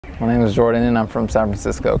My name is Jordan and I'm from San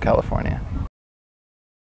Francisco, California.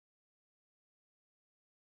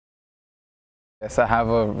 Yes, I have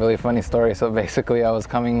a really funny story. So basically I was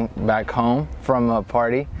coming back home from a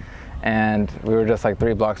party and we were just like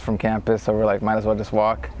 3 blocks from campus, so we're like, might as well just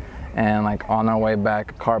walk. And like on our way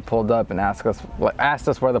back, a car pulled up and asked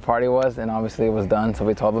us where the party was, and obviously it was done, so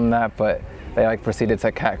we told them that, but they like proceeded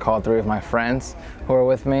to catcall 3 of my friends who were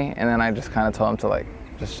with me, and then I just kind of told them to like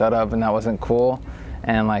just shut up, and that wasn't cool.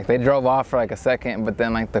 And like they drove off for like a second, but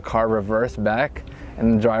then like the car reversed back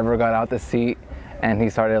and the driver got out the seat and he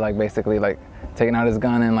started like basically like taking out his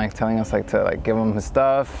gun and like telling us like to like give him his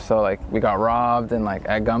stuff. So like we got robbed and like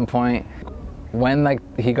at gunpoint. When like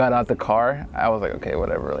he got out the car, I was like, okay,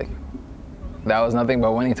 whatever, like that was nothing.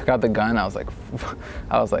 But when he took out the gun, I was like,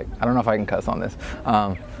 I don't know if I can cuss on this.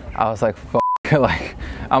 I was like, fuck, like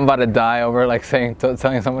I'm about to die over like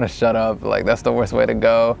telling someone to shut up. Like that's the worst way to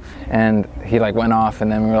go. And he like went off, and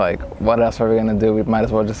then we were like, what else are we gonna do? We might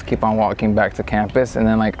as well just keep on walking back to campus. And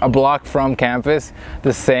then like a block from campus,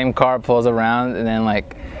 the same car pulls around and then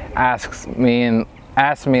like asks me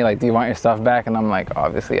like, do you want your stuff back? And I'm like,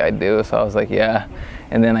 obviously I do. So I was like, yeah.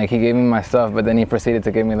 And then like he gave me my stuff, but then he proceeded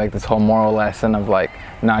to give me like this whole moral lesson of like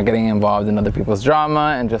not getting involved in other people's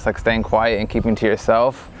drama and just like staying quiet and keeping to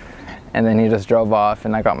yourself. And then he just drove off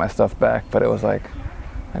and I got my stuff back. But it was like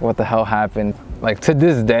what the hell happened? Like to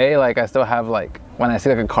this day, like I still have like, when I see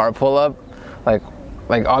like a car pull up, like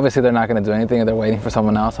obviously they're not gonna do anything, or they're waiting for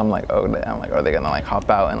someone else. I'm like, oh damn, like are they gonna like hop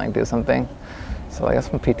out and like do something? So like that's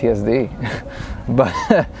some PTSD. But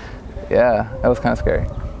yeah, that was kind of scary.